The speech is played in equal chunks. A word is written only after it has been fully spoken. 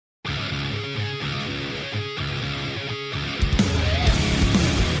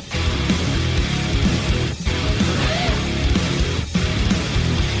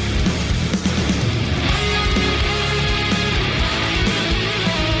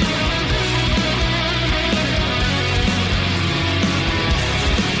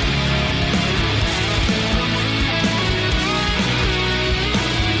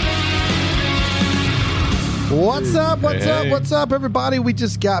What's up, everybody? We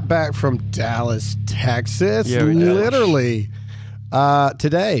just got back from Dallas, Texas. Yeah, literally.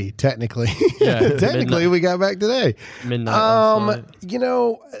 Today, technically. Technically, we got back today. Midnight.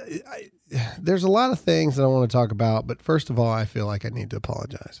 There's a lot of things that I want to talk about, but first of all, I feel like I need to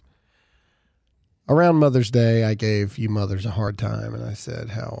apologize. Around Mother's Day, I gave you mothers a hard time, and I said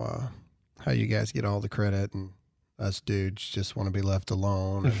how you guys get all the credit, and us dudes just want to be left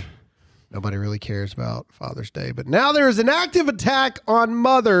alone, and nobody really cares about Father's Day. But now there is an active attack on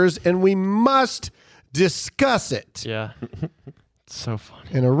mothers, and we must discuss it. Yeah. It's so funny.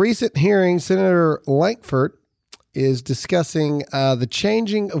 In a recent hearing, Senator Lankford is discussing the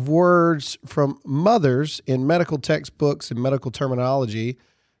changing of words from mothers in medical textbooks and medical terminology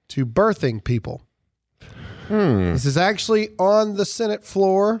to birthing people. This is actually on the Senate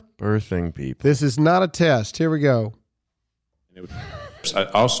floor. Birthing people. This is not a test. Here we go. I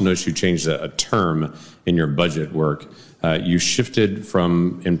also noticed you changed a term in your budget work. You shifted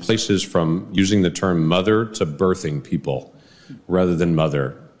from using the term mother to birthing people rather than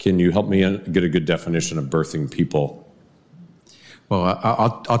mother. Can you help me get a good definition of birthing people? Well,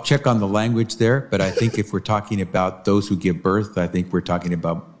 I'll check on the language there, but I think if we're talking about those who give birth, I think we're talking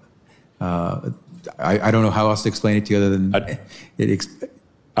about, I don't know how else to explain it to you other than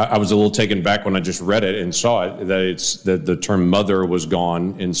I was a little taken back when I just read it and saw it that the term mother was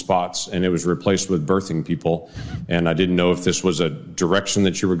gone in spots and it was replaced with birthing people. And I didn't know if this was a direction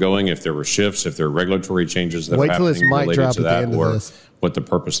that you were going, if there were shifts, if there are regulatory changes that are happening related to that, or what the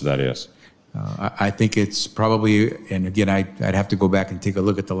purpose of that is. I think it's probably, and again, I'd have to go back and take a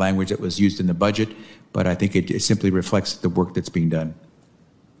look at the language that was used in the budget, but I think it simply reflects the work that's being done.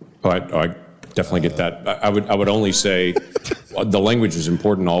 I definitely get that. I would only say the language is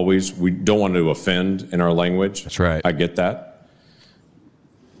important always. We don't want to offend in our language. That's right. I get that.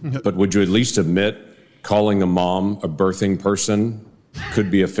 But would you at least admit calling a mom a birthing person could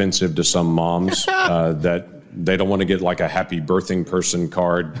be offensive to some moms that they don't want to get like a happy birthing person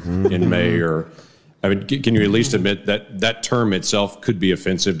card in May? Or, I mean, can you at least admit that term itself could be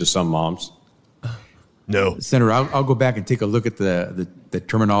offensive to some moms? No. Senator, I'll go back and take a look at the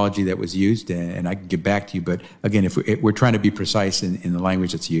terminology that was used, and I can get back to you. But again, if we're trying to be precise in the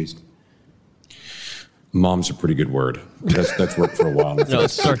language that's used. Mom's a pretty good word. That's worked for a while. No,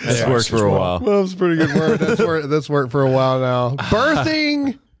 it's worked for a while. Mom's a pretty good word. That's worked for a while now.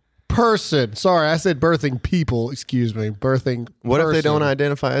 Birthing person. Sorry, I said birthing people. Excuse me. Birthing What person. if they don't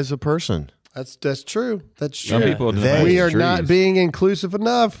identify as a person? That's true. That's true. Some people We are not being inclusive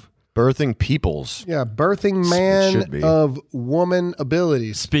enough. Birthing peoples. Yeah, birthing man of woman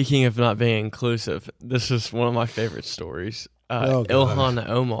abilities. Speaking of not being inclusive, this is one of my favorite stories. Ilhan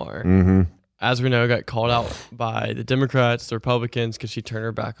Omar, as we know, got called out by the Democrats, the Republicans, because she turned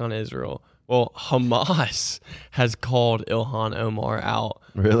her back on Israel. Well, Hamas has called Ilhan Omar out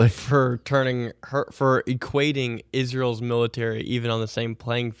for equating Israel's military even on the same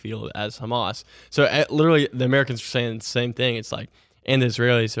playing field as Hamas. So literally, the Americans are saying the same thing. It's like, and the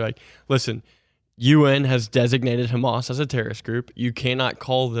Israelis are like, listen, UN has designated Hamas as a terrorist group. You cannot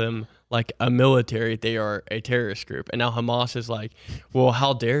call them like a military. They are a terrorist group. And now Hamas is like, well,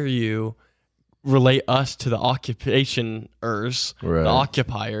 how dare you relate us to the occupationers, the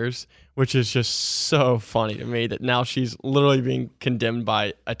occupiers, which is just so funny to me that now she's literally being condemned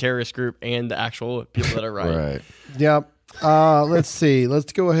by a terrorist group and the actual people that are right. Yep. Let's see.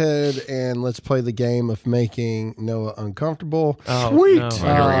 Let's go ahead and let's play the game of making Noah uncomfortable. Sweet. No. Here we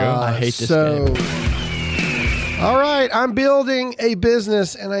go. I hate this game. All right. I'm building a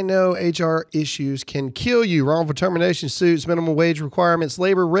business, and I know HR issues can kill you. Wrongful termination suits, minimum wage requirements,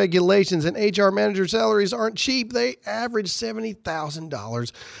 labor regulations, and HR manager salaries aren't cheap. They average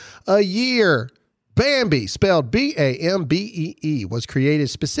 $70,000 a year. Bambee, spelled Bambee, was created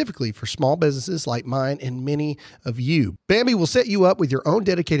specifically for small businesses like mine and many of you. Bambee will set you up with your own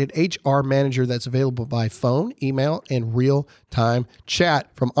dedicated HR manager that's available by phone, email, and real-time chat.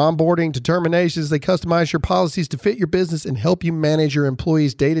 From onboarding to terminations, they customize your policies to fit your business and help you manage your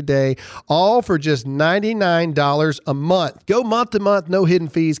employees day-to-day, all for just $99 a month. Go month to month, no hidden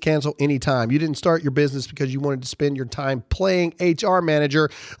fees, cancel anytime. You didn't start your business because you wanted to spend your time playing HR manager.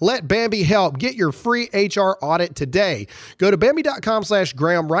 Let Bambee help. Get your free HR audit today. Go to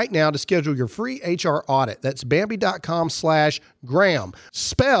Bambee.com/Graham right now to schedule your free HR audit. That's Bambee.com/Graham.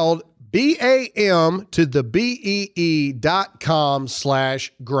 Spelled BAM to the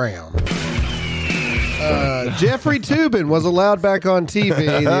BEE.com/Graham. Jeffrey Toobin was allowed back on TV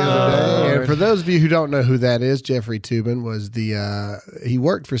the other day. And for those of you who don't know who that is, Jeffrey Toobin was he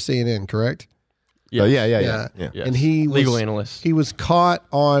worked for CNN, correct? Yeah. Yes. And he legal analyst. He was caught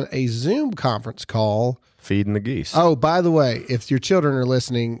on a Zoom conference call Feeding the geese. Oh, by the way, if your children are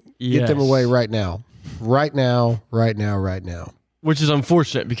listening, get them Yes. away right now. Right now, right now, right now. Which is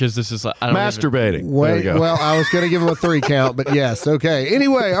unfortunate because this is like, I don't Masturbating. There we Wait, go. well, I was going to give him a 3 count, but yes, okay.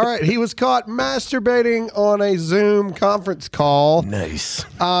 Anyway, all right, he was caught masturbating on a Zoom conference call. Nice.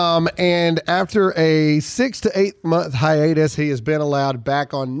 And after a 6 to 8 month hiatus, he has been allowed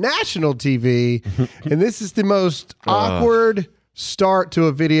back on national TV. And this is the most awkward start to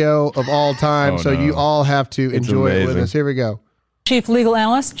a video of all time. So you all have to enjoy it with amazing. us. Here we go. Chief Legal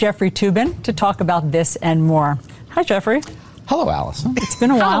Analyst Jeffrey Toobin to talk about this and more. Hi, Jeffrey. Hello, Allison. It's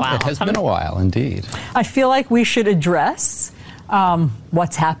been a while. It has been a while, indeed. I feel like we should address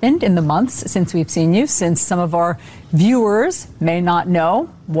what's happened in the months since we've seen you, since some of our viewers may not know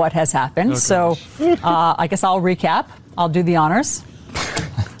what has happened. So I guess I'll recap. I'll do the honors.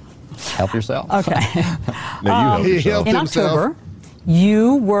 Help yourself. Okay. No, you help He yourself. helped In himself. October,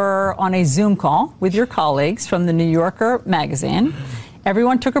 you were on a Zoom call with your colleagues from the New Yorker magazine.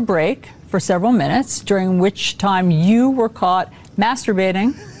 Everyone took a break for several minutes, during which time you were caught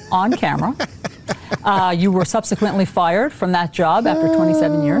masturbating on camera. You were subsequently fired from that job after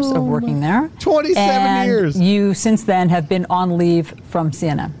 27 years of working there. 27 and years. You, since then, have been on leave from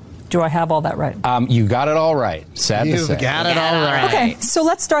CNN. Do I have all that right? You got it all right. Sad to You've say. got it all right. Okay, so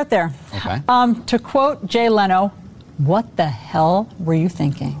let's start there. Okay. To quote Jay Leno, what the hell were you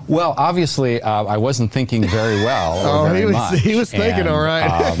thinking? Well, obviously, I wasn't thinking very well. Oh, Or very he was- much, he was thinking and, all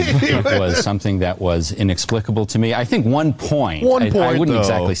right. It was something that was inexplicable to me. I think one point. One I point, wouldn't though.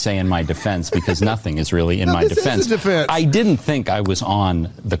 exactly say in my defense because nothing is really in No, my this is defense. a defense. I didn't think I was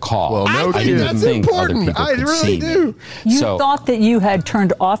on the call. Well, no I think kidding. that's think important. other people I could really see do. me. You So- thought that you had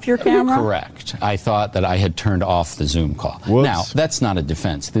turned off your camera? Correct. I thought that I had turned off the Zoom call. Whoops. Now, that's not a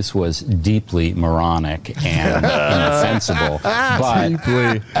defense. This was deeply moronic and inoffensible. But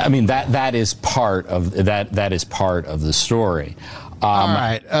Deeply. I mean that is part of that is part of the story. All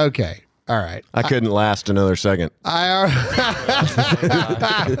right. Okay. All right. I couldn't last another second.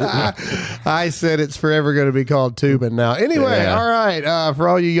 I said it's forever going to be called tubing now. Anyway, Yeah. all right. For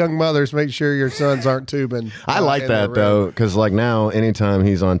all you young mothers, make sure your sons aren't tubing. I like in the that room. though, because like now, anytime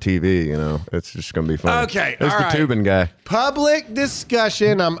he's on TV, you know, it's just gonna be fun. Okay, there's all the right. tubing guy. Public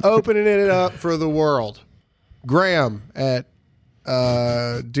discussion. I'm opening it up for the world. Graham at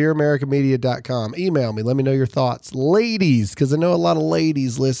dearamericamedia.com. Email me. Let me know your thoughts. Ladies, because I know a lot of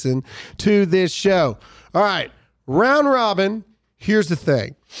ladies listen to this show. All right. Round robin. Here's the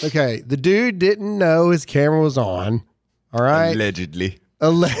thing. Okay. The dude didn't know his camera was on. All right. Allegedly.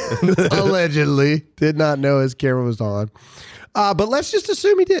 Allegedly did not know his camera was on. But let's just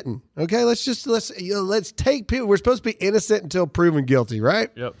assume he didn't. Okay. Let's take people. We're supposed to be innocent until proven guilty, right?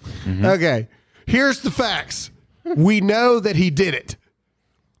 Yep. Okay. Here's the facts. We know that he did it.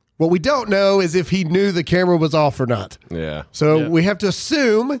 What we don't know is if he knew the camera was off or not. Yeah. So we have to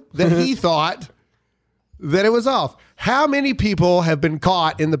assume that he thought that it was off. How many people have been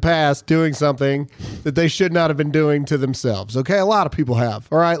caught in the past doing something that they should not have been doing to themselves? Okay, a lot of people have.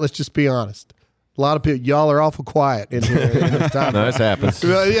 All right, let's just be honest. A lot of people, y'all are awful quiet in here in the time. No, this happens.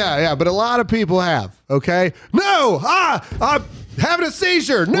 Yeah, but a lot of people have. Okay, no, I'm having a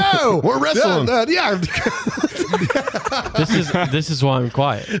seizure. No, We're wrestling. Yeah. This is why I'm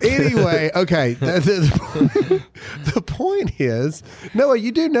quiet. Anyway, okay. The point is, Noah,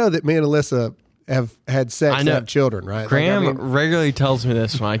 you do know that me and Alyssa have had sex I and know. have children, right? Like, Graham I mean, regularly tells me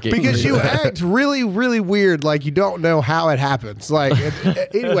this when I get because you angry. act really, really weird, like you don't know how it happens. Like,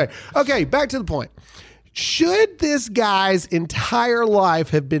 anyway, okay, back to the point. Should this guy's entire life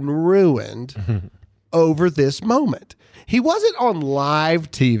have been ruined over this moment? He wasn't on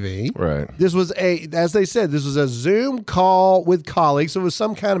live TV. Right. This was as they said, this was a Zoom call with colleagues. So it was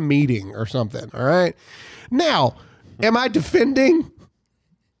some kind of meeting or something. All right. Now, am I defending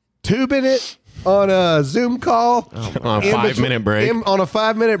tubing it on a Zoom call? On a In 5-minute break. on a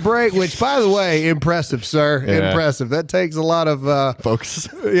 5-minute break, which, by the way, impressive, sir. Yeah. Impressive. That takes a lot of, Folks.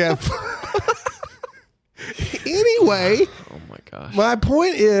 yeah. Anyway, Oh my gosh. my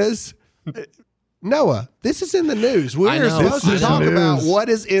point is, Noah, this is in the news. We I are know, supposed I to know. talk about News. what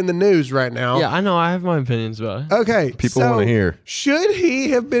is in the news right now. Yeah, I know. I have my opinions about it. Okay. People so wanna hear. Should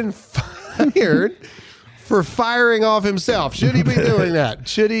he have been fired for firing off himself? Should he be doing that?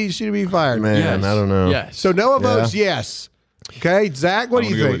 Should he be fired? Man, Yes. I don't know. Yes. So Noah votes yes. Okay, Zach, what do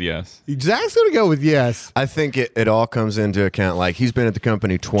you go think? with yes. Zach's going to go with yes. I think it all comes into account. Like he's been at the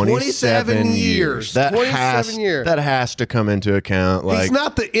company 27 27 years. years. That 27 years. That has to come into account. Like He's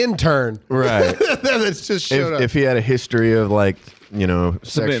not the intern. right. That's just showed up. If he had a history of like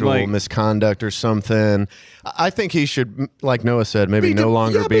sexual misconduct or something. I think he should, like Noah said, maybe no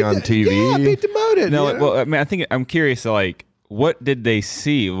longer be on TV. Yeah, be demoted. No, well, I mean, I think I'm curious. Like, what did they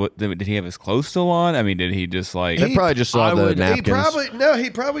see? What did he have his clothes still on? I mean, did he just like? They probably just saw the napkins. He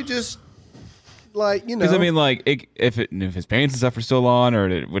probably just Because I mean, like, if his pants and stuff are still on,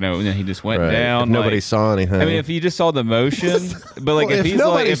 or when he just went down, if nobody saw anything. I mean, if you just saw the motion, but like if he's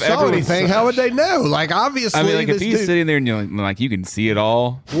nobody like, saw anything, how would they know? Like, obviously, I mean, like if he's sitting there and you can see it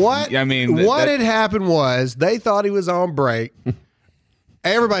all. What? I mean, what had happened was they thought he was on break.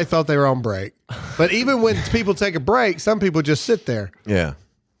 Everybody thought they were on break, but even when people take a break, some people just sit there. Yeah.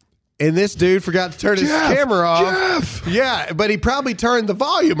 And this dude forgot to turn his camera off. Yeah, but he probably turned the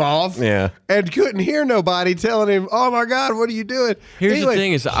volume off. Yeah. And couldn't hear nobody telling him, "Oh my God, what are you doing?" Here's the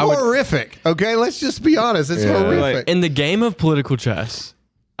thing: is horrific. Okay, let's just be honest. It's horrific. In the game of political chess,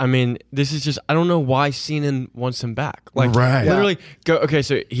 I mean, this is just, I don't know why CNN wants him back. Like, literally, okay,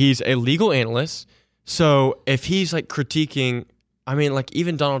 so he's a legal analyst. So if he's like critiquing, I mean, like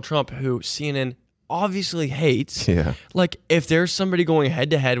even Donald Trump, who CNN obviously hates. Yeah. Like if there's somebody going head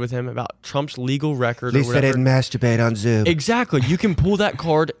to head with him about Trump's legal record, at least or whatever, I didn't masturbate on Zoom. Exactly. You can pull that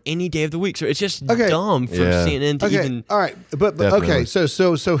card any day of the week. So it's just dumb for CNN to even. All right, but okay.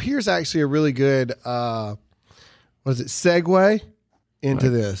 So here's actually a really good segue into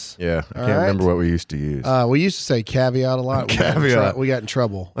this. Yeah, I can't remember what we used to use. We used to say caveat a lot. We got in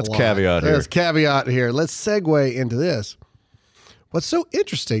trouble. Let's caveat here. Let's caveat here. Let's segue into this. What's so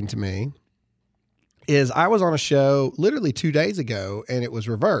interesting to me is I was on a show literally 2 days ago, and it was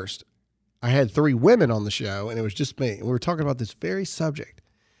reversed. I had 3 women on the show, and it was just me. And we were talking about this very subject.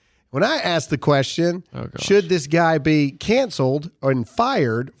 When I asked the question, should this guy be canceled and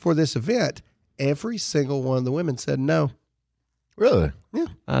fired for this event, every single one of the women said no. Really? Yeah.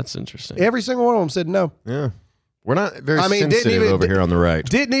 That's interesting. Every single one of them said no. Yeah. We're not very sensitive over here on the right.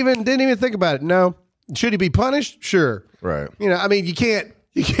 Didn't even think about it. No. Should he be punished? Sure. Right. I mean, you can't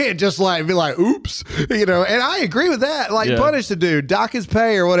just like be like, oops, and I agree with that. Like, punish the dude, dock his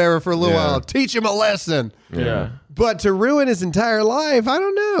pay or whatever for a little while, teach him a lesson. Yeah. But to ruin his entire life, I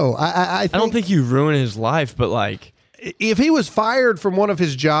don't know. I don't think you ruin his life, but like, if he was fired from one of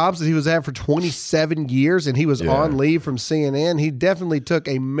his jobs that he was at for 27 years and he was on leave from CNN, he definitely took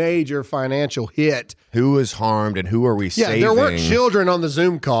a major financial hit. Who was harmed and who are we saving? Yeah, there weren't children on the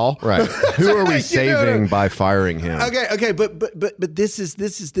Zoom call. Right. Who are we saving by firing him? Okay, but this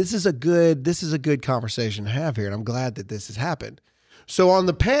is a good conversation to have here, and I'm glad that this has happened. So on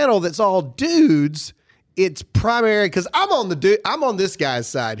the panel that's all dudes, it's primary because I'm on this guy's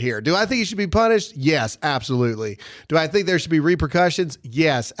side here. Do I think he should be punished? Yes, absolutely. Do I think there should be repercussions?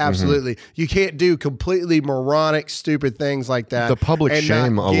 Yes, absolutely. You can't do completely moronic, stupid things like that. The public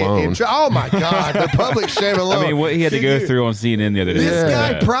shame alone. Oh my God, the public shame alone. I mean, what he had to go through on CNN the other day. This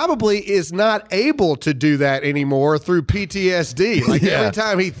guy probably is not able to do that anymore through PTSD. Like every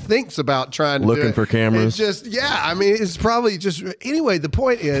time he thinks about trying to looking for cameras. It's just, I mean, it's probably just, anyway, the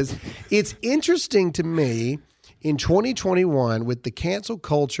point is, it's interesting to me in 2021 with the cancel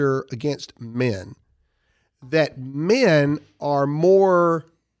culture against men that men are more,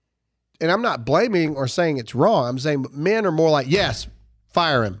 and I'm not blaming or saying it's wrong, I'm saying men are more like, yes,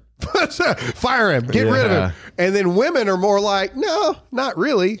 fire him. Fire him, get rid of him. And then women are more like, no, not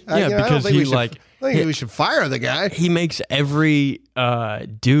really. Because I think we should fire the guy. He makes every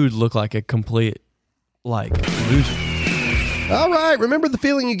dude look like a complete loser. All right. Remember the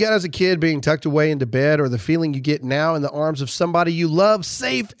feeling you got as a kid being tucked away into bed, or the feeling you get now in the arms of somebody you love,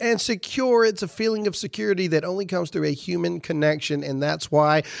 safe and secure? It's a feeling of security that only comes through a human connection, and that's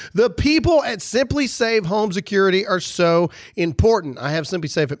why the people at Simply Safe Home Security are so important. I have Simply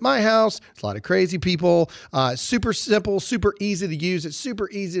Safe at my house. It's a lot of crazy people. Super simple, super easy to use. It's super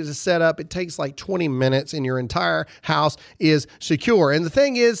easy to set up. It takes like 20 minutes, and your entire house is secure. And the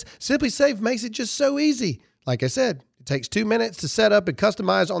thing is, Simply Safe makes it just so easy. Like I said, it takes 2 minutes to set up and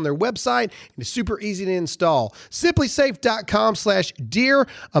customize on their website, and it's super easy to install. SimplySafe.com/Dear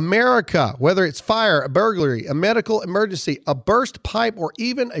America. Whether it's fire, a burglary, a medical emergency, a burst pipe, or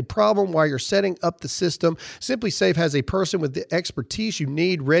even a problem while you're setting up the system, Simply Safe has a person with the expertise you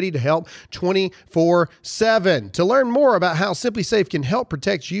need ready to help 24/7. To learn more about how Simply Safe can help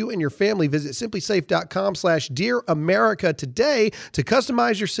protect you and your family, visit SimplySafe.com/Dear America today to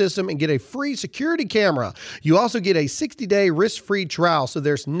customize your system and get a free security camera. You also get a 60-day risk-free trial, so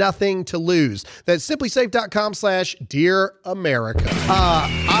there's nothing to lose. That's SimplySafe.com/Dear America.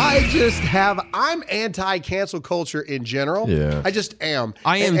 I'm anti-cancel culture in general. Yeah. I just am.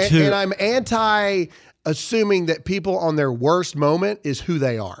 I am too. And I'm anti-assuming that people on their worst moment is who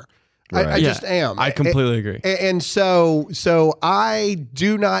they are. I Yeah, just am. I completely agree. And so I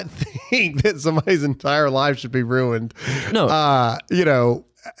do not think that somebody's entire life should be ruined. No.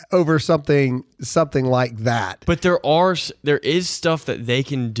 Over something like that. But there is stuff that they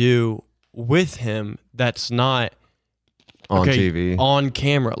can do with him that's not On TV. on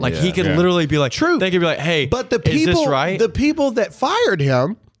camera. Like he Yeah. could literally be like, True. They could be like, hey, But the is people, this right? the people that fired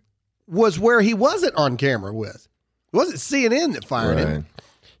him was where he wasn't on camera with. It wasn't CNN that fired him.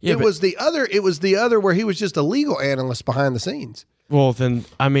 Yeah, It but- was the other where he was just a legal analyst behind the scenes. Well, then,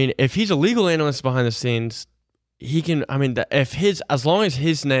 I mean, if he's a legal analyst behind the scenes, he can. I mean, as long as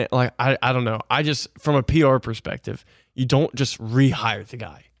his name, like, I don't know. I just, from a PR perspective, you don't just rehire the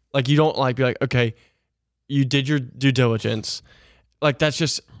guy. Like, you don't like be like, okay, you did your due diligence. Like, that's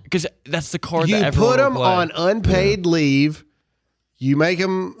just because that's the card You that everyone put will him play. on unpaid leave. You make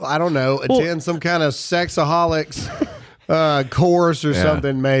him, I don't know, attend some kind of sexaholics course or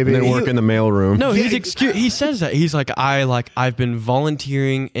something. Maybe And then work in the mailroom. No, he says that he's like I've been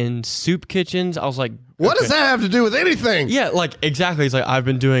volunteering in soup kitchens. I was like, What okay. does that have to do with anything? Yeah, like exactly. He's like I've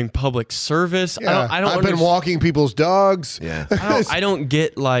been doing public service. Yeah. I don't I've been walking people's dogs. Yeah. I don't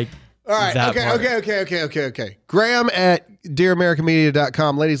get like. All right. that part. Okay. Graham at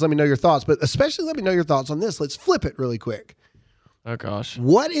dearamericanmedia.com. Ladies, let me know your thoughts, but especially let me know your thoughts on this. Let's flip it really quick. Oh gosh.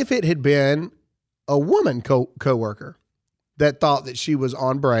 What if it had been a woman coworker that thought that she was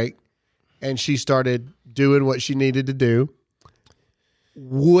on break and she started doing what she needed to do?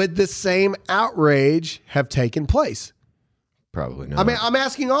 Would the same outrage have taken place? Probably not. I mean, I'm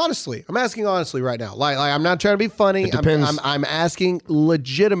asking honestly. I'm asking honestly right now. Like I'm not trying to be funny. It depends. I'm asking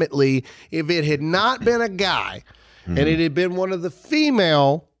legitimately. If it had not been a guy and it had been one of the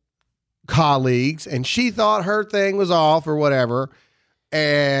female colleagues and she thought her thing was off or whatever,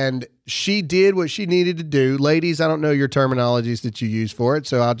 and she did what she needed to do. Ladies, I don't know your terminologies that you use for it,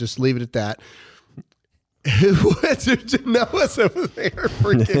 so I'll just leave it at that. Noah's over there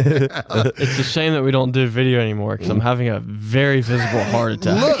freaking out. It's a shame that we don't do video anymore because I'm having a very visible heart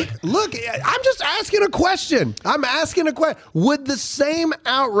attack. Look, I'm just asking a question. I'm asking a question. Would the same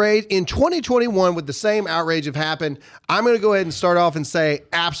outrage in 2021, would the same outrage have happened? I'm going to go ahead and start off and say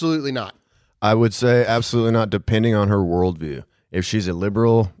absolutely not. I would say absolutely not, depending on her worldview. If she's a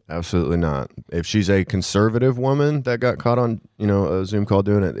liberal, absolutely not. If she's a conservative woman that got caught on, a Zoom call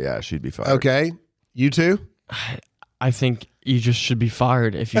doing it, yeah, she'd be fired. Okay. You too? I think you just should be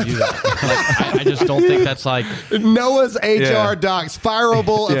fired if you do that. I just don't think that's like Noah's HR docs,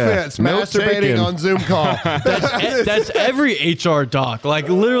 fireable offense, Note masturbating taken. on Zoom call. that's every HR doc. Like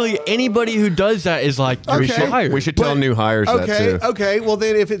literally anybody who does that is like you're fired. We should tell new hires that too. Okay. Well,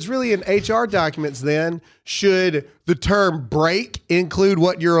 then if it's really in HR documents, then should the term break include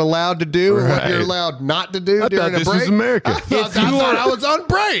what you're allowed to do and what you're allowed not to do I during thought a this break? was America. I thought I was on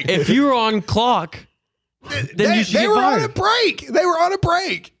break. If you were on clock, then you should they get were on fired. a break. They were on a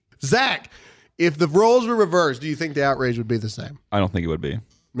break. Zach, if the roles were reversed, do you think the outrage would be the same? I don't think it would be.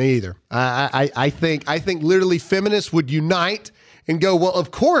 Me either. I think literally feminists would unite and go, well,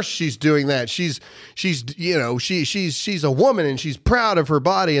 of course she's doing that. She's a woman and she's proud of her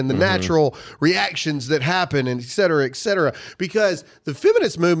body and the natural reactions that happen and et cetera, because the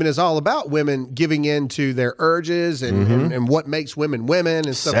feminist movement is all about women giving in to their urges and what makes women women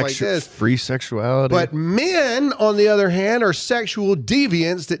and stuff like this. Free sexuality. But men, on the other hand, are sexual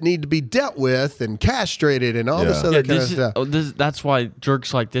deviants that need to be dealt with and castrated and all this other kind of stuff. That's why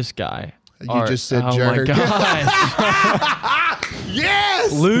jerks like this guy. You just said oh jerk. my gosh.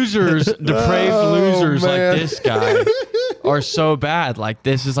 Yes! Losers, depraved losers man. like this guy are so bad. Like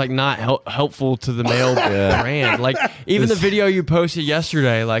this is like not helpful to the male brand. Like even the video you posted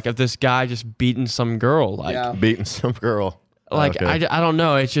yesterday, like of this guy just beating some girl. Like beating some girl. Like Okay. I don't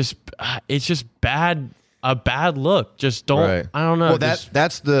know. It's just bad. A bad look. Just don't. Right. I don't know. Well,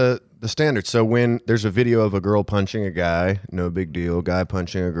 that's the standard. So when there's a video of a girl punching a guy, no big deal. Guy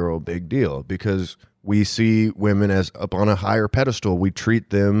punching a girl, big deal. Because we see women as up on a higher pedestal. We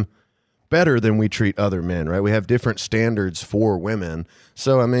treat them better than we treat other men, right? We have different standards for women.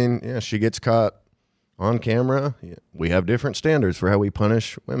 So, I mean, yeah, she gets caught on camera. We have different standards for how we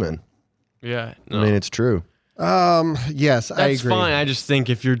punish women. Yeah. I mean, it's true. Yes, I That's agree. fine. I just think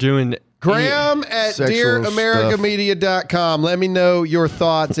if you're doing Graham at Sexual DearAmericaMedia.com. Let me know your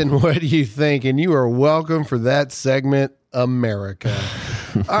thoughts and what you think. And you are welcome for that segment, America.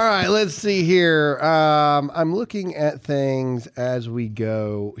 All right, let's see here. I'm looking at things as we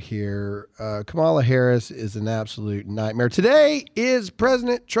go here. Kamala Harris is an absolute nightmare. Today is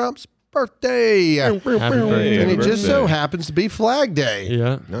President Trump's birthday. Happy birthday. And it just so happens to be Flag Day.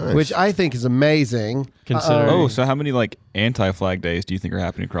 Yeah. Nice. Which I think is amazing. Considering. Oh, so how many like anti-flag days do you think are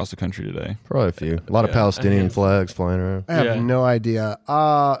happening across the country today? Probably a few. A lot of Palestinian flags flying around. I have Yeah. no idea.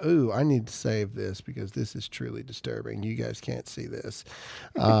 I need to save this because this is truly disturbing. You guys can't see this,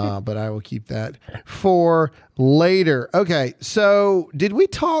 but I will keep that for later. Okay, so did we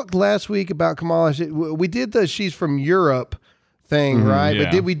talk last week about Kamala? We did the she's from Europe thing, right? yeah.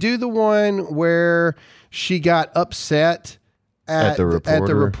 But did we do the one where she got upset at the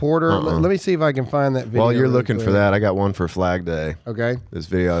reporter? Let me see if I can find that video. While you're real looking quick. for that, I got one for Flag Day. Okay. This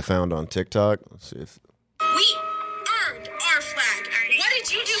video I found on TikTok. Let's see if We earned our flag. What did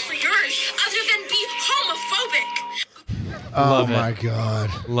you do for yours other than be homophobic? Oh Love it. my God.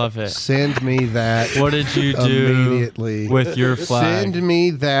 Love it. Send me that. What did you do immediately with your flag? Send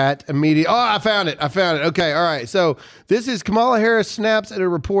me that immediately. Oh, I found it. Okay, all right. So this is Kamala Harris snaps at a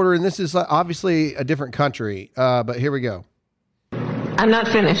reporter, and this is obviously a different country. But here we go. I'm not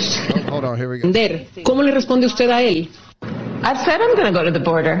finished. Hold on, here we go. ¿Cómo le responde usted a él? I've said I'm going to go to the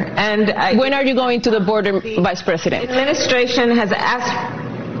border. And when are you going to the border, Vice President? The administration has asked.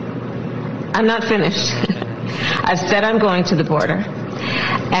 I'm not finished. I've said I'm going to the border.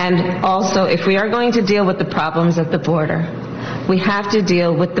 And also, if we are going to deal with the problems at the border, we have to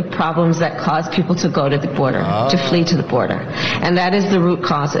deal with the problems that cause people to go to the border, to flee to the border. And that is the root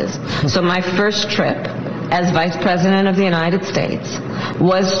causes. So my first trip as Vice President of the United States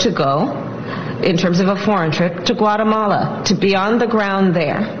was to go, in terms of a foreign trip, to Guatemala, to be on the ground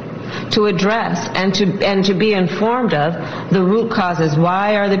there, to address and to be informed of the root causes.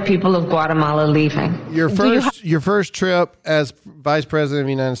 Why are the people of Guatemala leaving? Your first trip as Vice President of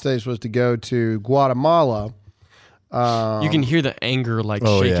the United States was to go to Guatemala. You can hear the anger like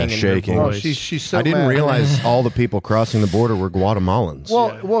Oh, shaking yeah, in shaking. her Oh, voice. she's so I didn't mad. realize all the people crossing the border were Guatemalans.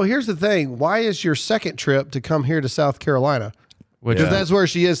 Well, here's the thing. Why is your second trip to come here to South Carolina? Which Because that's where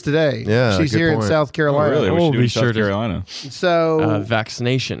she is today. Yeah, she's good here in point. South Carolina. Really? What Oh, you do be in sure South to- Carolina? So,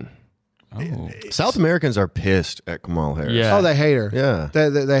 vaccination. Oh. South Americans are pissed at Kamala Harris. Yeah. oh, they hate her. Yeah.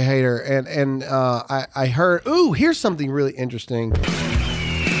 They hate her. And I heard. Ooh, here's something really interesting.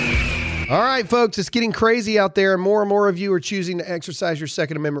 All right, folks, it's getting crazy out there, and more of you are choosing to exercise your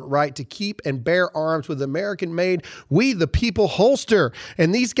Second Amendment right to keep and bear arms with American-made We the People holster.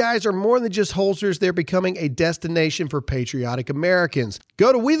 And these guys are more than just holsters. They're becoming a destination for patriotic Americans.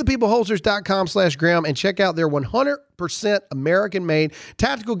 Go to wethepeopleholsters.com/Graham and check out their 100% American-made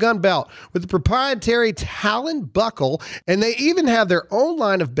tactical gun belt with the proprietary Talon buckle, and they even have their own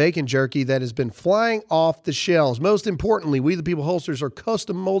line of bacon jerky that has been flying off the shelves. Most importantly, We the People holsters are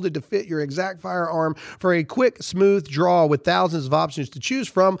custom molded to fit your exact firearm for a quick, smooth draw with thousands of options to choose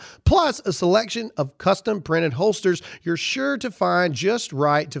from, plus a selection of custom printed holsters you're sure to find just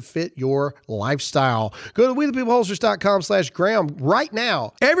right to fit your lifestyle. Go to wethepeopleholsters.com/Graham right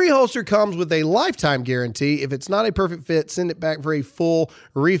now. Every holster comes with a lifetime guarantee. If it's not a perfect fit, send it back for a full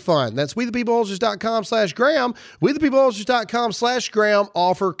refund. That's wethepeopleholsters.com/Graham. Wethepeopleholsters.com/Graham.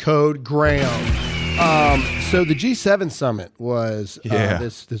 Offer code Graham. So the G7 summit was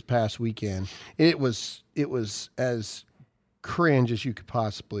this past weekend. It was as cringe as you could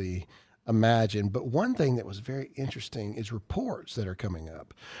possibly imagine. But one thing that was very interesting is reports that are coming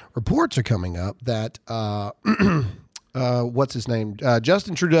up. Reports are coming up that what's his name?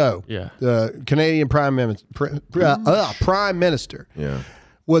 Justin Trudeau, the Canadian Prime Minister,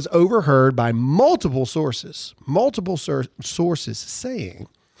 was overheard by multiple sources saying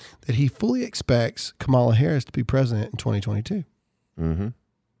that he fully expects Kamala Harris to be president in 2022. Mm-hmm.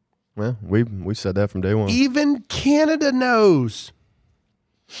 Well, we said that from day one. Even Canada knows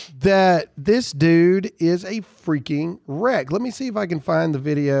that this dude is a freaking wreck. Let me see if I can find the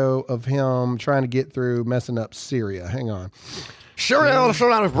video of him trying to get through messing up Syria. Hang on.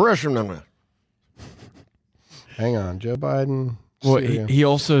 Hang on. Joe Biden. Well, Syria. he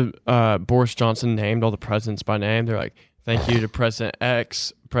also, Boris Johnson named all the presidents by name. They're like, thank you to President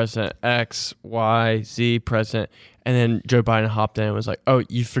X, Y, Z, President. And then Joe Biden hopped in and was like, oh,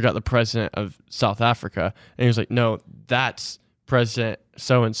 you forgot the president of South Africa. And he was like, no, that's President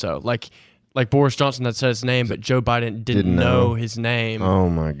so-and-so. Like Boris Johnson that said his name, but Joe Biden didn't know his name. Oh,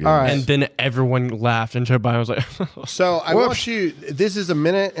 my God. All right. And then everyone laughed, and Joe Biden was like, So I want you, this is a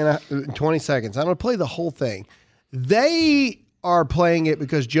minute and 20 seconds. I'm going to play the whole thing. They are playing it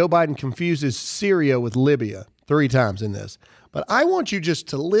because Joe Biden confuses Syria with Libya 3 times in this. But I want you just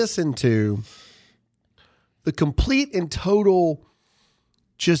to listen to the complete and total,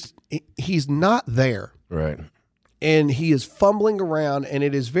 just, he's not there. Right. And he is fumbling around, and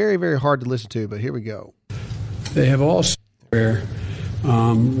it is very, very hard to listen to. But here we go. They have also where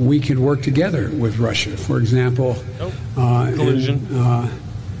we could work together with Russia. For example,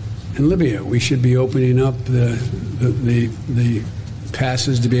 in Libya, we should be opening up the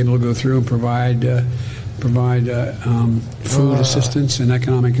passes to be able to go through and provide food assistance and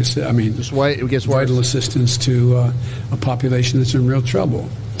economic vital assistance to a population that's in real trouble.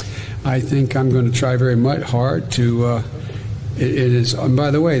 I think I'm going to try very much hard to. It is. And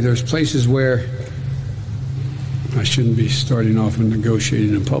by the way, there's places where I shouldn't be starting off and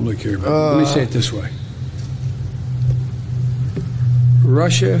negotiating in public here, but let me say it this way: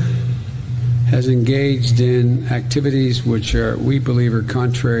 Russia has engaged in activities which we believe are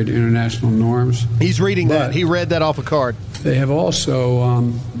contrary to international norms. He's reading that. He read that off a card. They have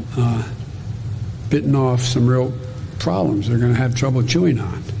also bitten off some real problems they're going to have trouble chewing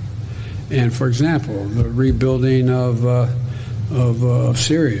on. And for example, the rebuilding of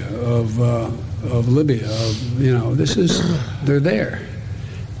Syria, of Libya, they're there.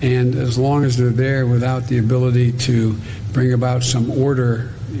 And as long as they're there without the ability to bring about some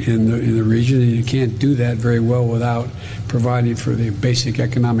order in the region, and you can't do that very well without providing for the basic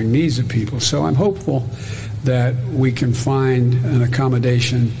economic needs of people. So I'm hopeful that we can find an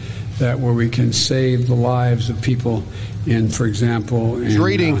accommodation where we can save the lives of people in, for example, He's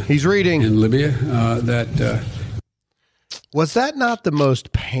reading in Libya. Was that not the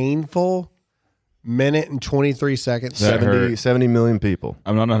most painful minute and 23 seconds? 70 million people.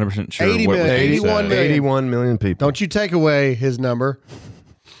 I'm not 100% sure. 81 million people. Don't you take away his number.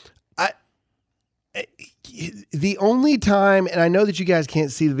 The only time, and I know that you guys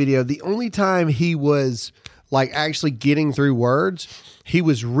can't see the video, the only time he was like actually getting through words, he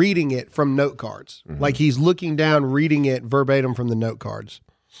was reading it from note cards. Mm-hmm. Like he's looking down, reading it verbatim from the note cards.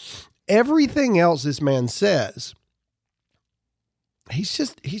 Everything else this man says, he's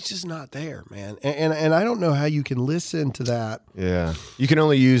just not there, man. And I don't know how you can listen to that. Yeah. You can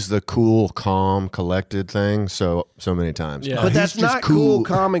only use the cool, calm, collected thing so many times. Yeah. But that's not cool,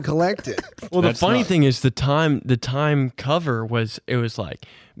 calm, and collected. Well, the funny thing is the time cover was like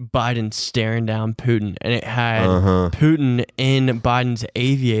Biden staring down Putin, and it had Putin in Biden's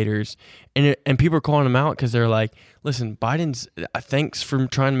aviators, and people are calling him out because they're like, listen, Biden's thanks for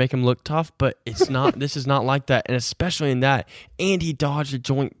trying to make him look tough, but it's not. This is not like that, and especially in that. And he dodged a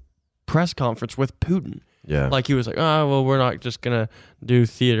joint press conference with Putin. Yeah, like he was like, oh well, we're not just gonna do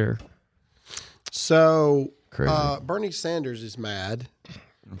theater. So Bernie Sanders is mad.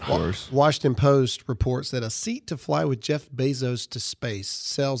 Of course. Washington Post reports that a seat to fly with Jeff Bezos to space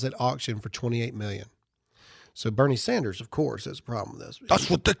sells at auction for $28 million. So Bernie Sanders, of course, has a problem with this. That's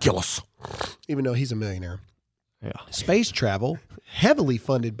ridiculous. Even though he's a millionaire. Yeah. Space travel, heavily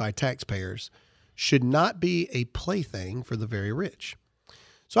funded by taxpayers, should not be a plaything for the very rich.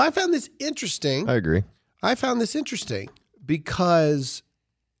 So I found this interesting. I agree. I found this interesting because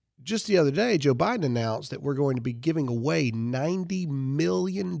just the other day, Joe Biden announced that we're going to be giving away 90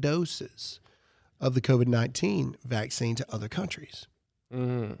 million doses of the COVID-19 vaccine to other countries.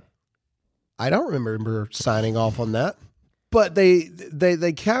 Mm. I don't remember signing off on that, but they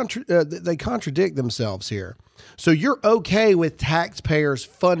contradict themselves here. So you're okay with taxpayers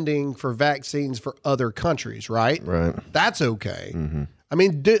funding for vaccines for other countries, right? Right. That's okay. Mm-hmm. I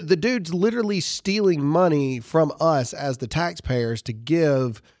mean, the dude's literally stealing money from us as the taxpayers to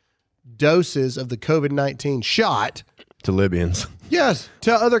give doses of the COVID-19 shot to Libyans. Yes,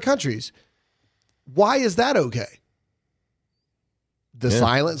 to other countries. Why is that okay? The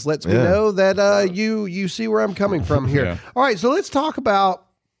silence lets me know that you see where I'm coming from here. Yeah. All right, so let's talk about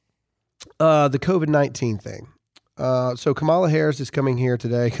the COVID-19 thing. So Kamala Harris is coming here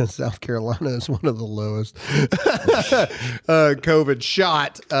today because South Carolina is one of the lowest COVID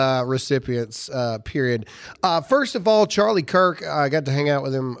shot recipients, period. First of all, Charlie Kirk, I got to hang out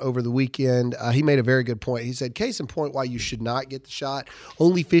with him over the weekend. He made a very good point. He said, case in point why you should not get the shot,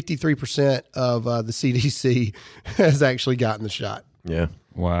 only 53% of the CDC has actually gotten the shot. Yeah.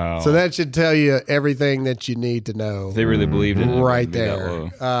 Wow. So that should tell you everything that you need to know. If they really believed it. Right there.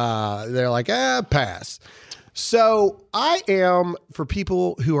 They're like, pass. So I am, for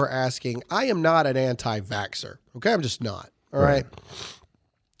people who are asking, I am not an anti-vaxxer. Okay, I'm just not. All right.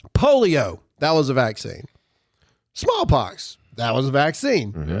 Polio, that was a vaccine. Smallpox, that was a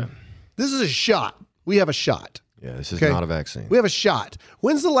vaccine. Mm-hmm. This is a shot. We have a shot. Yeah, this is not a vaccine. We have a shot.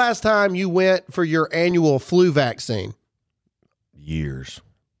 When's the last time you went for your annual flu vaccine? Years.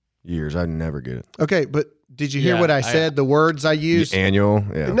 I'd never get it. Okay, but Did you hear Yeah, what I said? The words I used? Annual.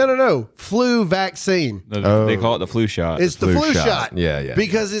 Yeah. No. Flu vaccine. They call it the flu shot. It's the flu shot. Yeah.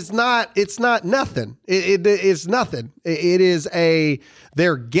 Because it's not nothing. It's nothing. It is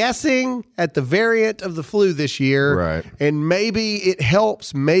they're guessing at the variant of the flu this year. Right. And maybe it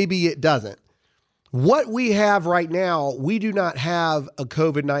helps, maybe it doesn't. What we have right now, we do not have a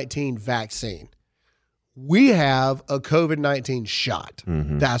COVID-19 vaccine. We have a COVID-19 shot.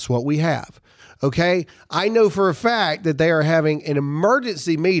 That's what we have. Okay. I know for a fact that they are having an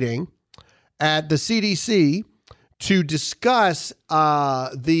emergency meeting at the CDC to discuss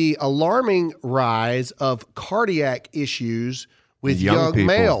the alarming rise of cardiac issues with young people.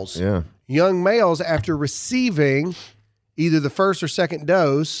 males. Yeah. Young males after receiving either the first or second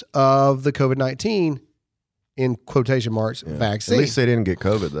dose of the COVID-19, in quotation marks, vaccine. At least they didn't get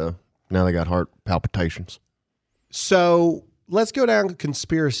COVID, though. Now they got heart palpitations. So let's go down to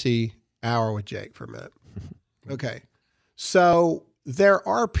conspiracy hour with Jake for a minute. Okay. So there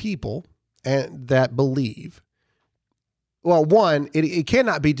are people that believe, well, one, it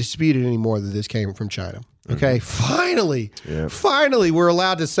cannot be disputed anymore that this came from China. Okay. Finally, we're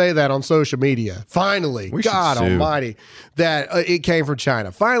allowed to say that on social media. Finally, God almighty, that it came from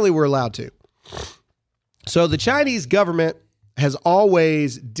China. Finally, we're allowed to. So the Chinese government has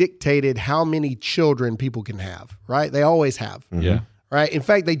always dictated how many children people can have, right? They always have. Yeah. Right. In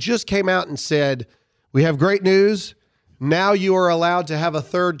fact, they just came out and said, we have great news. Now you are allowed to have a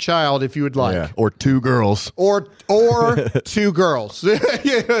third child if you would like. Yeah. Or 2 girls. Or 2 girls. You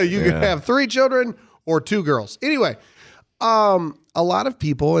can have 3 children or 2 girls. Anyway, a lot of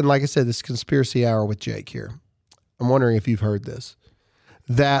people, and like I said, this conspiracy hour with Jake here, I'm wondering if you've heard this,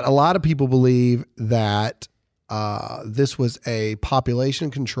 that a lot of people believe that this was a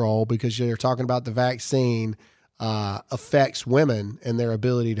population control because they're talking about the vaccine affects women and their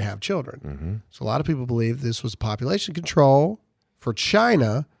ability to have children. So a lot of people believe this was population control for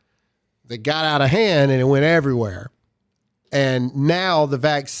China that got out of hand and it went everywhere. And now the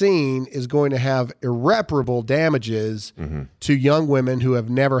vaccine is going to have irreparable damages to young women who have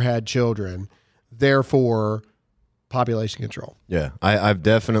never had children. Therefore, population control. Yeah, I've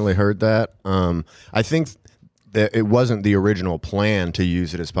definitely heard that. I think that it wasn't the original plan to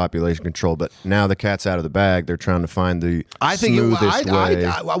use it as population control, but now the cat's out of the bag. They're trying to find the smoothest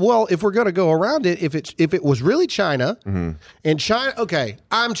way. Well, if we're going to go around it, if it was really China, and China, okay,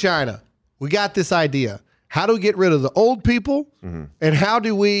 I'm China. We got this idea. How do we get rid of the old people, and how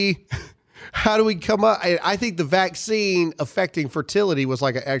do we come up? I think the vaccine affecting fertility was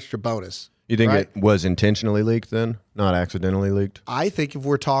like an extra bonus. You think right? it was intentionally leaked then, not accidentally leaked? I think if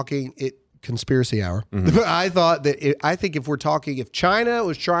we're talking conspiracy hour. I think if China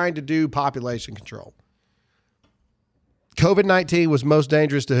was trying to do population control, COVID-19 was most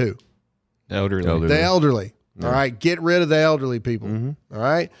dangerous to who? The elderly. The elderly. Yeah. All right. Get rid of the elderly people. All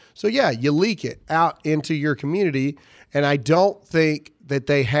right. So yeah, you leak it out into your community. And I don't think that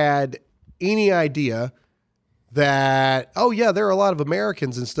they had any idea that, oh yeah, there are a lot of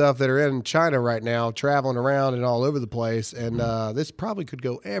Americans and stuff that are in China right now traveling around and all over the place. And this probably could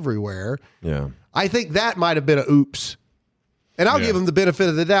go everywhere. Yeah. I think that might have been a oops. And I'll give them the benefit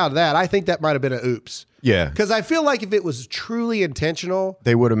of the doubt of that. I think that might have been a oops. Yeah. Because I feel like if it was truly intentional,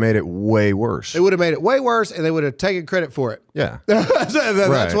 they would have made it way worse. They would have made it way worse, and they would have taken credit for it. Yeah. That's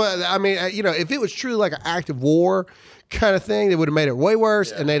what I mean. If it was truly like an act of war kind of thing, they would have made it way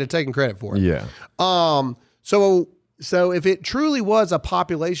worse, and they'd have taken credit for it. Yeah. So if it truly was a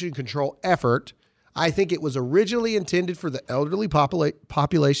population control effort, I think it was originally intended for the elderly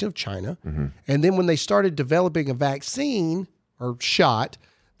population of China, and then when they started developing a vaccine or shot,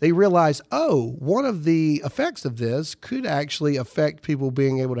 they realized, oh, one of the effects of this could actually affect people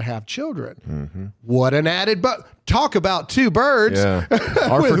being able to have children. What an added, but talk about 2 birds. Yeah.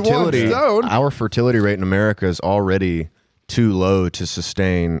 With one stone. Our fertility rate in America is already too low to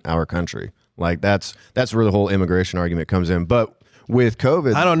sustain our country. Like that's where the whole immigration argument comes in. But with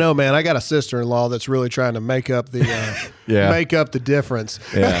COVID, I don't know, man. I got a sister-in-law that's really trying to make up the make up the difference.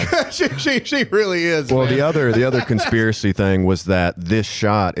 Yeah. she really is. Well, man. the other conspiracy thing was that this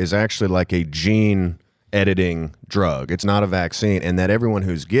shot is actually like a gene editing drug. It's not a vaccine, and that everyone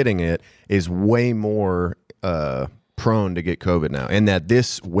who's getting it is way more prone to get COVID now, and that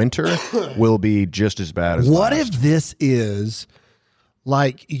this winter will be just as bad as what last. if this is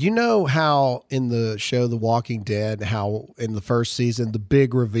like, you know how in the show The Walking Dead, how in the first season the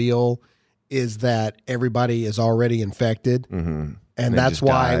big reveal is that everybody is already infected? And They that's just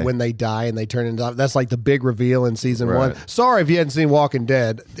why die. when they die and they turn into, that's like the big reveal in season Right. 1. Sorry if you hadn't seen Walking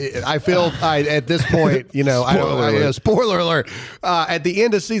Dead. I feel at this point, spoiler alert. At the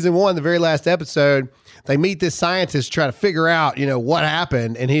end of season 1, the very last episode, they meet this scientist trying to figure out, what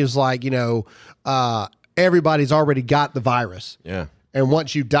happened. And he was like, everybody's already got the virus. Yeah. And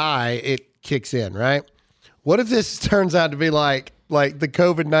once you die, it kicks in, right? What if this turns out to be like the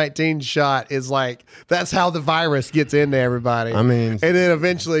COVID-19 shot is like, that's how the virus gets into everybody. I mean, and then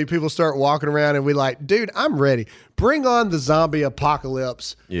eventually people start walking around and we like, dude, I'm ready. Bring on the zombie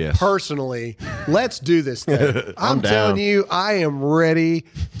apocalypse. Yes. Personally, let's do this thing. I'm down. telling you, I am ready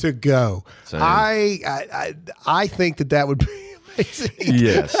to go. Same. I think that would be amazing.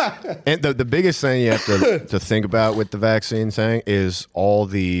 Yes. And the biggest thing you have to think about with the vaccine thing is all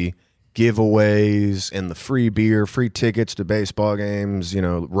the giveaways and the free beer, free tickets to baseball games,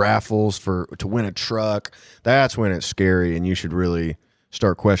 raffles to win a truck. That's when it's scary, and you should really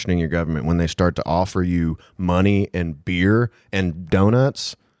start questioning your government when they start to offer you money and beer and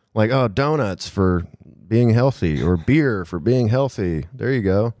donuts. Like, oh, donuts for being healthy or beer for being healthy. There you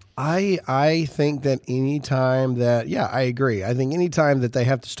go. I think that anytime that, I agree. I think anytime that they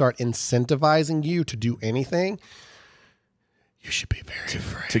have to start incentivizing you to do anything, you should be very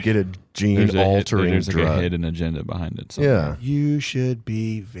afraid. To get a gene-altering there's drug. like a hidden agenda behind it. Yeah. You should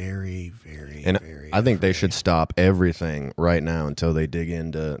be very, very, And very I think they should stop everything right now until they dig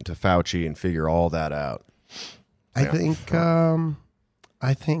into Fauci and figure all that out. I think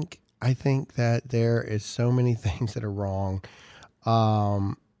that there is so many things that are wrong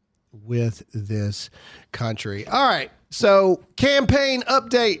with this country. All right. So campaign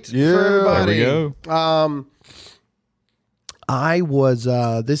update for everybody. There we go. I was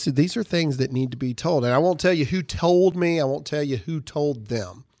these are things that need to be told, and I won't tell you who told me. I won't tell you who told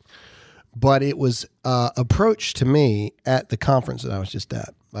them, but it was approached to me at the conference that I was just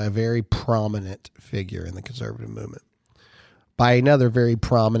at by a very prominent figure in the conservative movement, by another very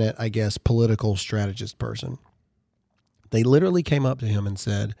prominent, I guess, political strategist person. They literally came up to him and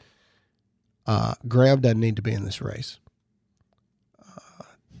said, "Graham doesn't need to be in this race."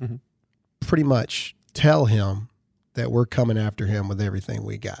 Pretty much tell him that we're coming after him with everything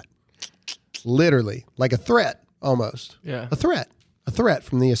we got. Literally, like a threat, almost. Yeah. A threat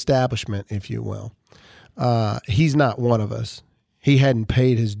from the establishment, if you will. He's not one of us. He hadn't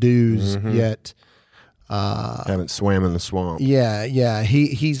paid his dues yet. Haven't swam in the swamp. Yeah.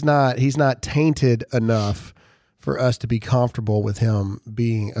 He's not tainted enough for us to be comfortable with him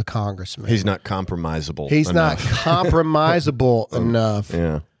being a congressman. He's not compromisable. He's not enough. compromisable enough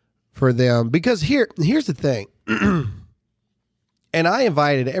for them. Because here's the thing. And I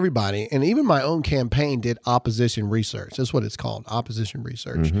invited everybody, and even my own campaign did opposition research. That's what it's called, opposition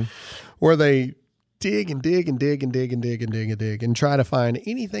research, where they dig and dig and dig and dig and dig and dig and dig and try to find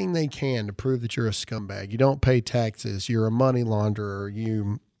anything they can to prove that you're a scumbag. You don't pay taxes. You're a money launderer.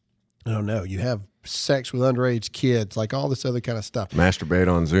 You have sex with underage kids, like all this other kind of stuff. Masturbate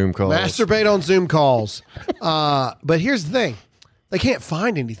on Zoom calls. But here's the thing. They can't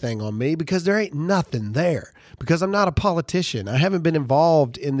find anything on me because there ain't nothing there, because I'm not a politician. I haven't been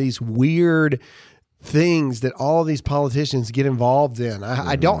involved in these weird things that all these politicians get involved in.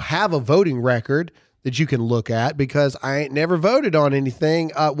 I don't have a voting record that you can look at because I ain't never voted on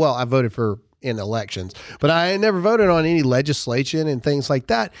anything. Well, I voted in elections, but I ain't never voted on any legislation and things like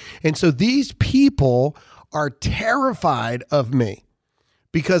that. And so these people are terrified of me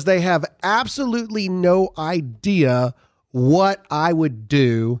because they have absolutely no idea what I would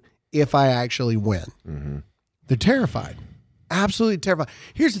do if I actually win. They're terrified. Absolutely terrified.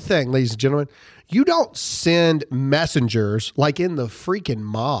 Here's the thing, ladies and gentlemen. You don't send messengers like in the freaking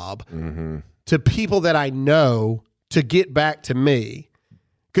mob to people that I know to get back to me,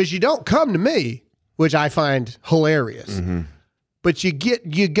 because you don't come to me, which I find hilarious. But you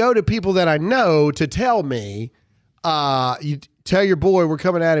go to people that I know to tell me, you tell your boy we're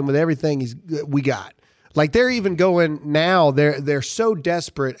coming at him with everything we got. Like they're even going now, they're so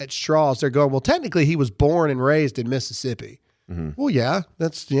desperate at straws. They're going, well, technically he was born and raised in Mississippi. Well, yeah,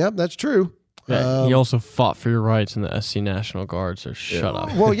 that's true. Yeah, he also fought for your rights in the SC National Guard, so shut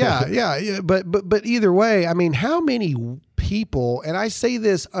up. Well, yeah. But either way, I mean, how many people, and I say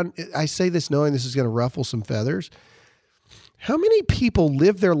this knowing this is going to ruffle some feathers, how many people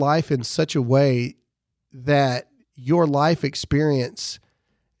live their life in such a way that your life experience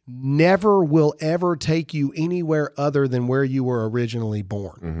never will ever take you anywhere other than where you were originally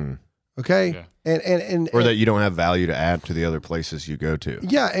born? Okay. And or that you don't have value to add to the other places you go to.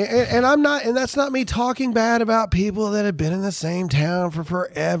 Yeah. And I'm not, and that's not me talking bad about people that have been in the same town for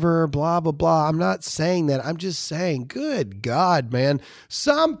forever, blah, blah, blah. I'm not saying that. I'm just saying, good God, man.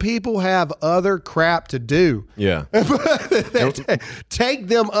 Some people have other crap to do. Yeah. Take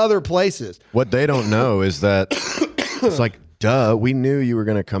them other places. What they don't know is that it's like, duh, we knew you were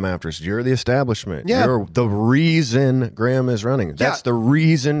going to come after us. You're the establishment. Yeah. You're the reason Graham is running. That's the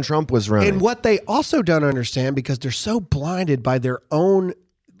reason Trump was running. And what they also don't understand, because they're so blinded by their own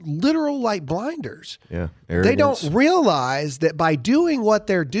literal like blinders. Yeah. They don't realize that by doing what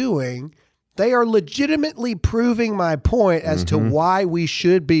they're doing, they are legitimately proving my point as to why we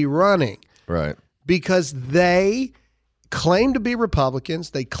should be running. Right. Because they claim to be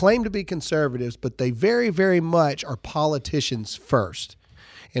Republicans, they claim to be conservatives, but they very, very much are politicians first.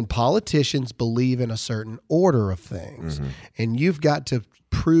 And politicians believe in a certain order of things. And you've got to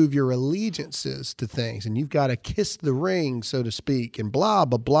prove your allegiances to things, and you've got to kiss the ring, so to speak, and blah,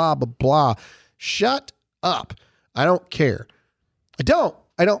 blah, blah, blah, blah. Shut up. I don't care.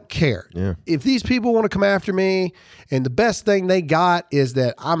 I don't care. Yeah. If these people want to come after me and the best thing they got is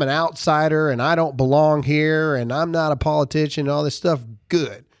that I'm an outsider and I don't belong here and I'm not a politician and all this stuff,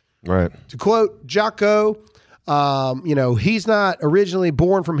 good. Right. To quote Jocko, he's not originally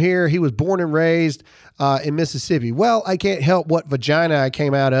born from here. He was born and raised in Mississippi. Well, I can't help what vagina I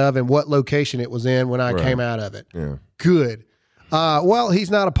came out of and what location it was in when I came out of it. Yeah. Good. Well, he's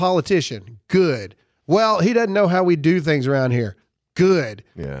not a politician. Good. Well, he doesn't know how we do things around here. Good.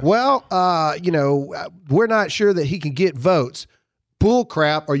 Yeah. Well, we're not sure that he can get votes. Bull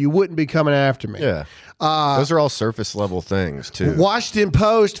crap, or you wouldn't be coming after me. Yeah. Those are all surface level things too. Washington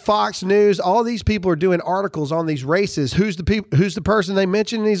Post, Fox News, all these people are doing articles on these races. Who's the person they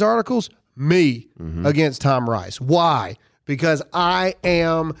mention in these articles? Me against Tom Rice. Why? Because I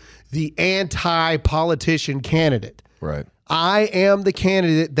am the anti-politician candidate. Right. I am the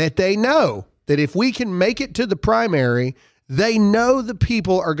candidate that they know that if we can make it to the primary, they know the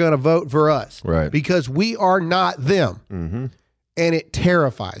people are going to vote for us. Right. Because we are not them. And it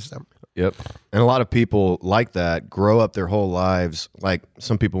terrifies them. Yep. And a lot of people like that grow up their whole lives. Like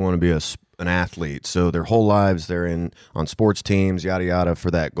some people want to be an athlete. So their whole lives they're on sports teams, yada, yada, for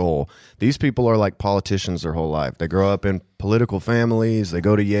that goal. These people are like politicians their whole life. They grow up in political families. They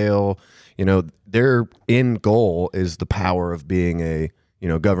go to Yale. Their end goal is the power of being a,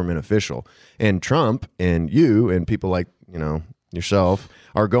 government official. And Trump and you and people like, yourself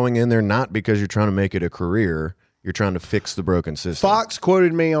are going in there not because you're trying to make it a career. You're trying to fix the broken system. Fox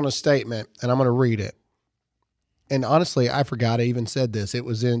quoted me on a statement, and I'm going to read it. And honestly, I forgot I even said this. It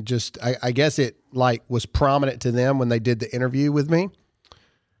was in just, I guess it was prominent to them when they did the interview with me.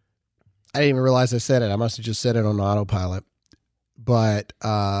 I didn't even realize I said it. I must have just said it on autopilot. But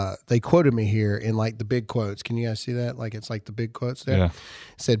they quoted me here in the big quotes. Can you guys see that? It's the big quotes there. Yeah. It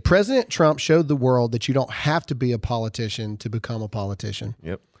said, President Trump showed the world that you don't have to be a politician to become a politician.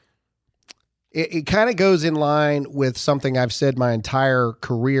 Yep. It kind of goes in line with something I've said my entire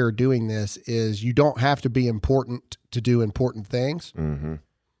career doing this is you don't have to be important to do important things.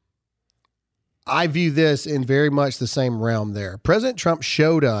 I view this in very much the same realm there. President Trump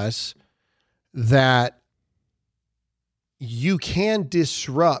showed us that you can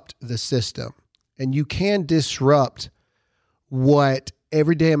disrupt the system and you can disrupt what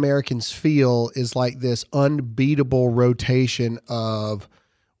everyday Americans feel is like this unbeatable rotation of,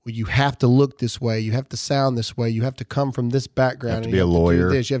 well, you have to look this way, you have to sound this way, you have to come from this background. You have to be a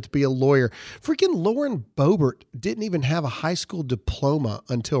lawyer. You have to be a lawyer. Freaking Lauren Boebert didn't even have a high school diploma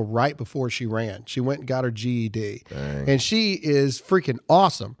until right before she ran. She went and got her GED. Dang. And she is freaking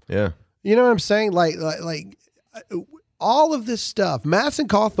awesome. Yeah. You know what I'm saying? Like all of this stuff. Madison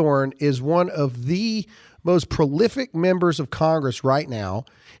Cawthorn is one of the most prolific members of Congress right now.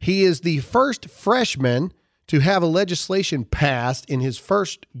 He is the first freshman to have a legislation passed in his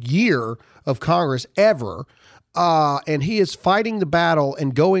first year of Congress ever. And he is fighting the battle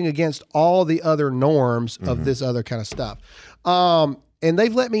and going against all the other norms of this other kind of stuff. And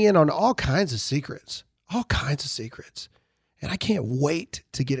they've let me in on all kinds of secrets. And I can't wait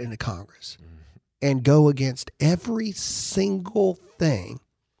to get into Congress and go against every single thing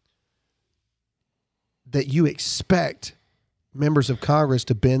that you expect members of Congress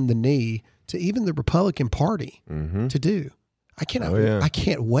to bend the knee to, even the Republican Party to do. I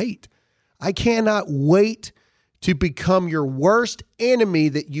can't wait. I cannot wait to become your worst enemy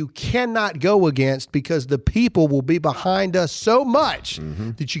that you cannot go against, because the people will be behind us so much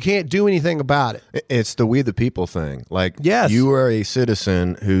that you can't do anything about it. It's the we the people thing. Yes. You are a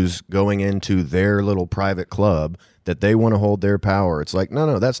citizen who's going into their little private club. that they want to hold their power. It's like,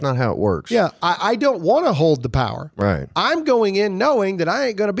 no, that's not how it works. Yeah, I don't want to hold the power. Right. I'm going in knowing that I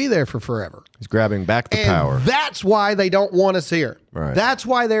ain't going to be there for forever. He's grabbing back the And power. that's why they don't want us here. Right. That's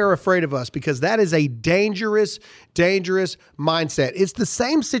why they're afraid of us, because that is a dangerous, dangerous mindset. It's the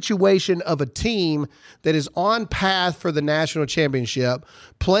same situation of a team that is on path for the national championship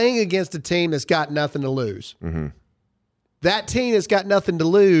playing against a team that's got nothing to lose. Mm-hmm. That team that's got nothing to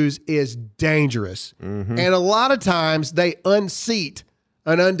lose is dangerous. Mm-hmm. And a lot of times they unseat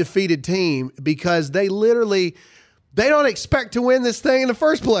an undefeated team because they don't expect to win this thing in the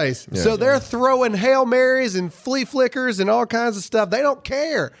first place. Yeah. So they're throwing Hail Marys and flea flickers and all kinds of stuff. They don't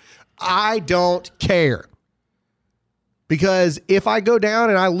care. I don't care. Because if I go down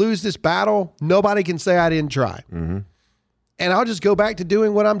and I lose this battle, nobody can say I didn't try. Mm-hmm. And I'll just go back to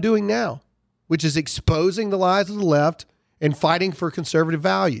doing what I'm doing now, which is exposing the lies of the left and fighting for conservative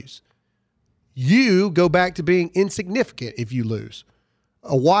values. You go back to being insignificant if you lose.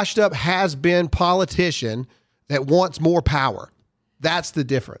 A washed-up has-been politician that wants more power. That's the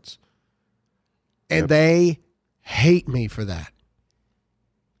difference. And they hate me for that.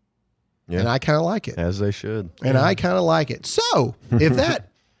 Yeah. And I kind of like it. As they should. And I kind of like it. So if that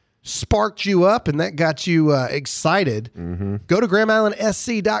sparked you up and that got you excited, go to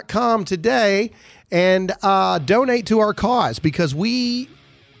GrandmaIslandSC.com today and donate to our cause, because we're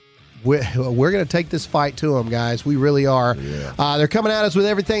going to take this fight to them, guys. We really are. Yeah. They're coming at us with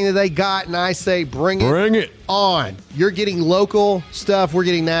everything that they got, and I say bring it on. You're getting local stuff. We're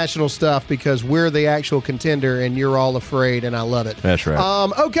getting national stuff because we're the actual contender, and you're all afraid, and I love it. That's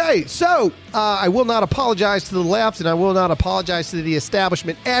right. Okay, so I will not apologize to the left, and I will not apologize to the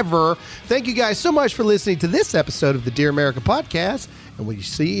establishment ever. Thank you guys so much for listening to this episode of the Dear America podcast, and we'll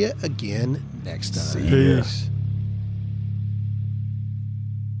see you again next time. Peace.